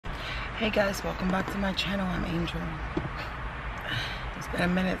Hey guys, welcome back to my channel. I'm Angel. It's been a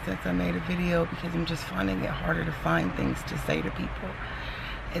minute since I made a video because I'm just finding it harder to find things to say to people.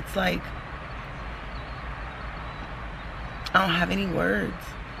 It's like I don't have any words.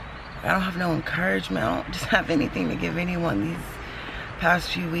 I don't have no encouragement. I don't just have anything to give anyone. These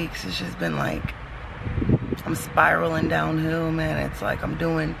past few weeks, it's just been like I'm spiraling downhill, man. It's like I'm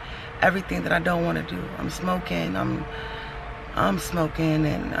doing everything that I don't want to do. I'm smoking. I'm smoking,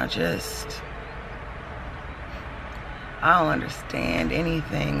 and I don't understand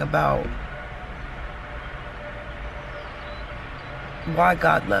anything about why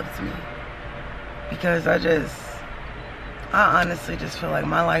God loves me. Because I honestly just feel like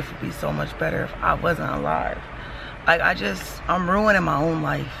my life would be so much better if I wasn't alive. Like, I'm ruining my own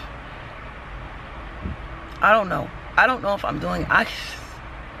life. I don't know if I'm doing,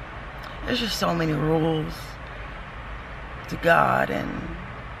 there's just so many rules to God, and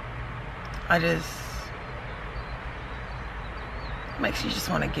it makes you just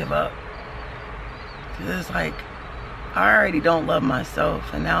want to give up. Because it's like, I already don't love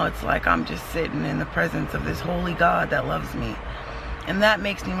myself, and now it's like I'm just sitting in the presence of this holy God that loves me, and that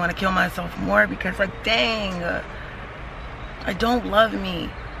makes me want to kill myself more, because like, dang, I don't love me,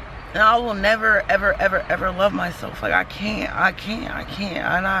 and I will never ever love myself. Like, I can't,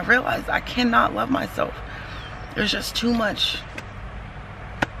 and I realize I cannot love myself. There's just too much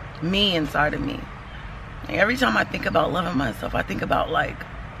me inside of me. Like, every time I think about loving myself, I think about like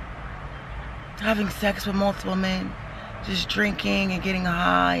having sex with multiple men, just drinking and getting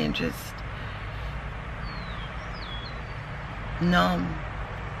high and just numb.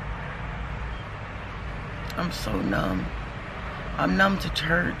 I'm so numb. I'm numb to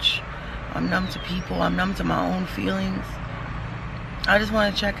church. I'm numb to people. I'm numb to my own feelings. I just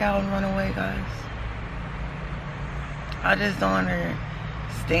want to check out and run away, guys. I just don't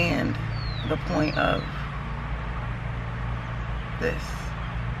understand the point of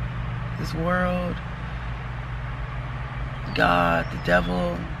this world, God, the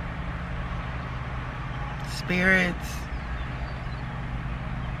devil, spirits.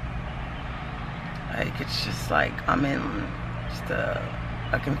 Like, it's just like I'm in just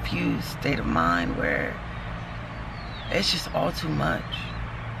a confused state of mind where it's just all too much.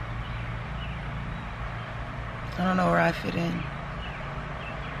 I don't know where I fit in.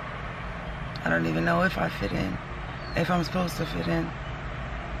 I don't even know if I fit in, if I'm supposed to fit in.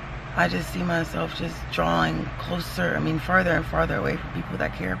 I just see myself just drawing closer, farther and farther away from people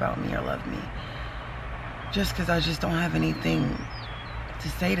that care about me or love me. Just because I just don't have anything to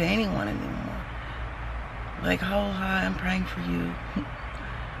say to anyone anymore. Like, oh, hi, I'm praying for you.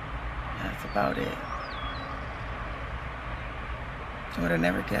 That's about it. I would have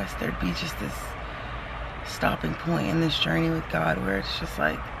never guessed there'd be just this stopping point in this journey with God where it's just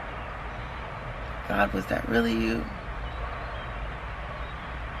like, God, was that really you?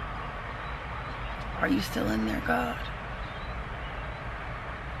 Are you still in there, God?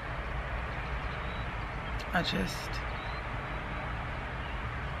 I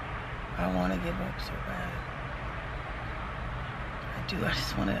want to give up so bad. I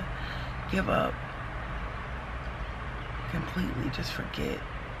just want to give up completely, just forget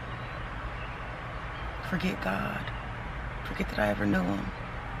God, forget that I ever knew him.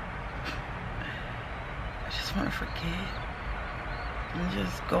 I just want to forget and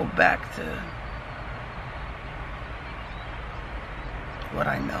just go back to what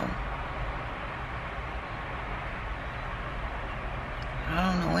I know. I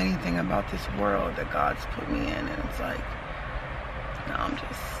don't know anything about this world that God's put me in, and it's like, now I'm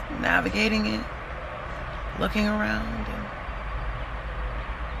just navigating it, looking around, and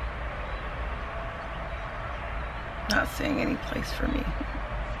not seeing any place for me.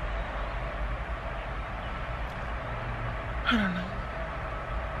 I don't know.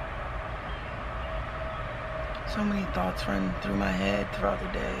 So many thoughts run through my head throughout the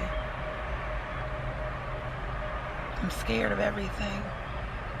day. I'm scared of everything.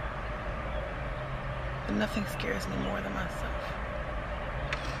 But nothing scares me more than myself.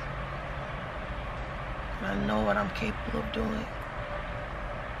 And I know what I'm capable of doing.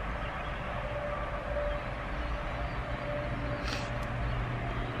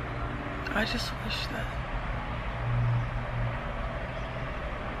 I just wish that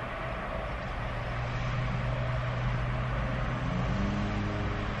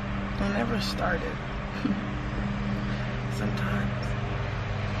I never started. Sometimes.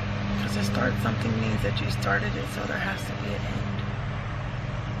 Because to start something means that you started it, so there has to be an end.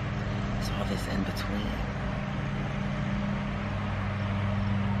 It's all this in between.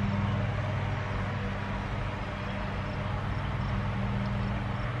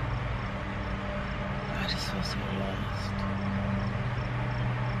 so lost.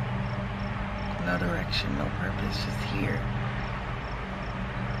 No direction, no purpose, just here.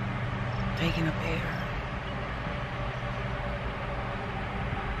 Taking up air.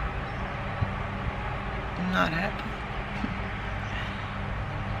 I'm not happy.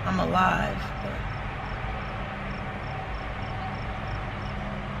 I'm alive, but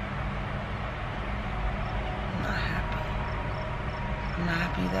I'm not happy. I'm not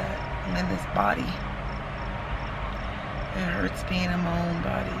happy that I'm in this body. It hurts being in my own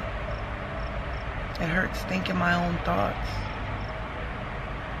body. It hurts thinking my own thoughts.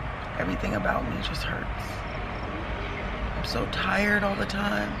 Everything about me just hurts. I'm so tired all the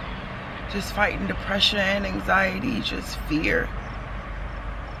time. Just fighting depression, anxiety, just fear.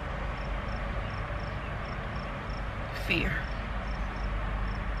 Fear.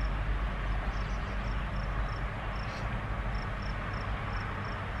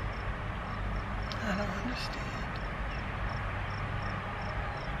 I don't understand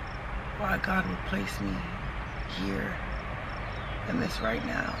why God would place me here in this right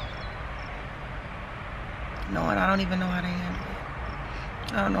now, knowing I don't even know how to handle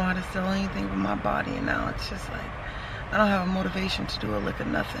it. I don't know how to sell anything with my body, and now it's just like I don't have a motivation to do a lick of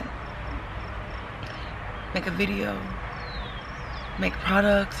nothing. Make a video, make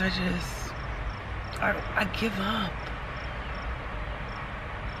products. I give up.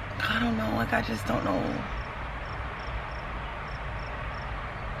 I don't know, like I just don't know.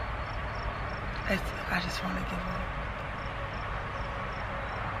 I just want to give up.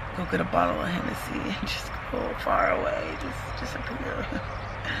 Go get a bottle of Hennessy and just go far away, just disappear.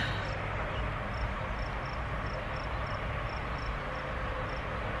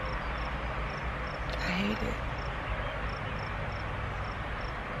 I hate it.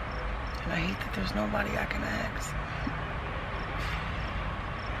 And I hate that there's nobody I can ask.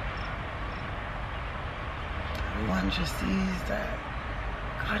 Everyone just sees that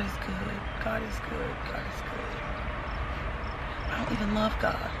God is good, God is good, God is good. I don't even love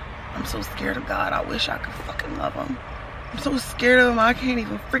God. I'm so scared of God. I wish I could fucking love him. I'm so scared of him, I can't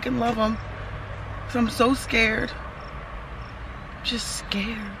even freaking love him. Because I'm so scared. I'm just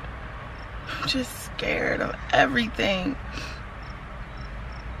scared. I'm just scared of everything.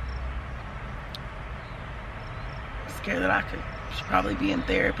 I'm scared that I should probably be in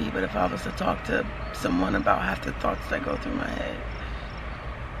therapy, but if I was to talk to someone about half the thoughts that go through my head,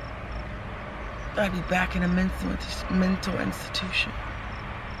 I'd be back in a mental institution.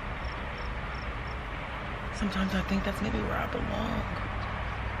 Sometimes I think that's maybe where I belong.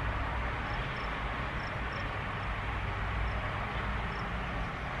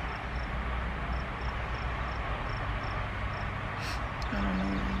 I don't know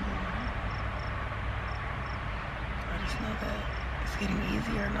anymore. I just know that it's getting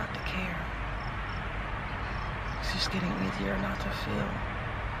easier not to care. It's just getting easier not to feel.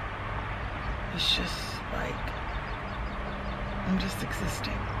 It's just like I'm just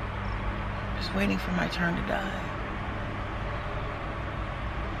existing. Just waiting for my turn to die.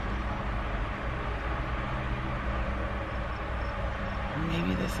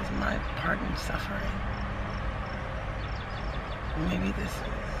 Maybe this is my part in suffering. Maybe this is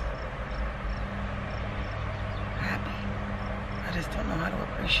happy. I just don't know how to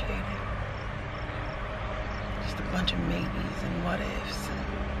appreciate it. Just a bunch of maybes and what ifs and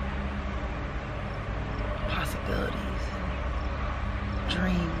possibilities and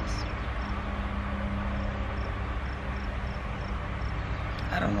dreams.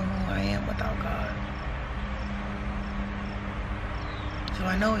 I don't know who I am without God. So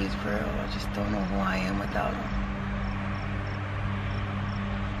I know he's real, I just don't know who I am without him.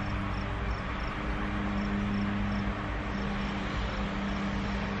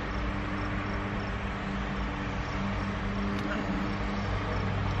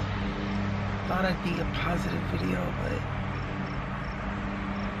 Thought I'd be a positive video, but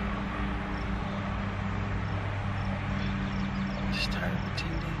I'm just tired of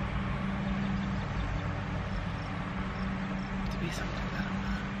pretending to be something that I'm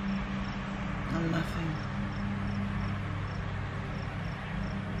not. I'm nothing.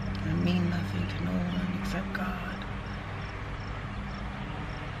 I mean nothing to no one except God.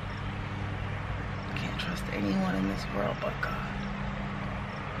 I can't trust anyone in this world but God.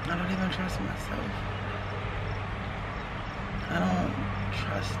 I don't even trust myself. I don't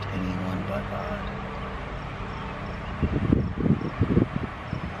trust anyone but God.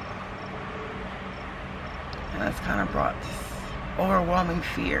 And that's kind of brought this overwhelming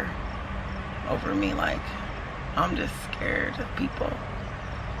fear over me. Like, I'm just scared of people.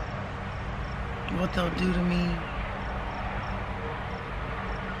 What they'll do to me.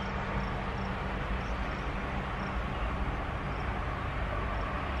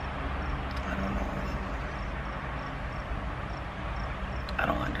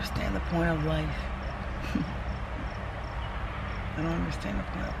 point of life. I don't understand the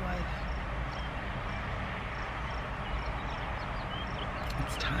point of life.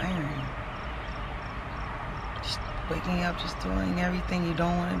 It's tiring. Just waking up, just doing everything you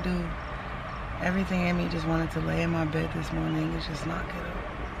don't want to do. Everything in me just wanted to lay in my bed this morning. It's just not get up.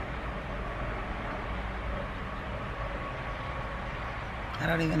 I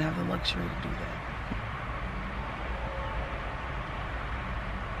don't even have the luxury to do that.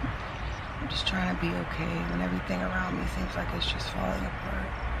 I'm just trying to be okay when everything around me seems like it's just falling apart.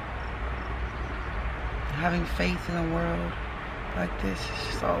 Having faith in a world like this is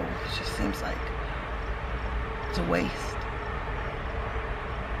just, it just seems like it's a waste.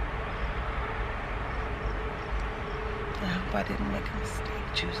 I hope I didn't make a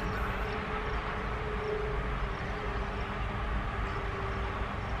mistake choosing God.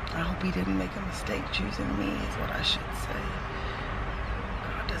 I hope he didn't make a mistake choosing me is what I should say.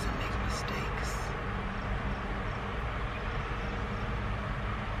 God doesn't make mistakes.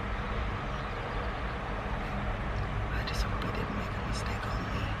 I just hope he didn't make a mistake on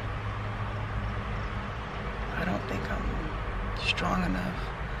me. I don't think I'm strong enough,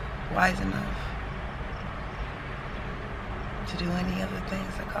 wise enough to do any of the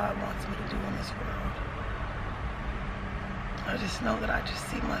things that God wants me to do in this world. I just know that I just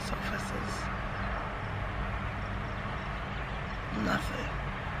see myself as this nothing.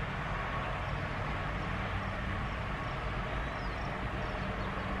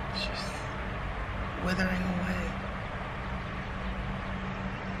 It's just withering away.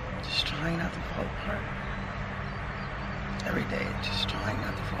 Just trying not to fall apart. Every day, just trying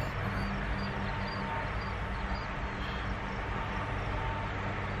not to fall apart.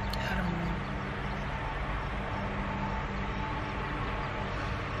 I don't know.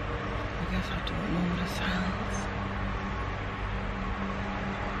 I guess I'll do a moment of silence.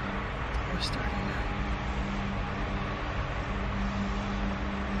 We're starting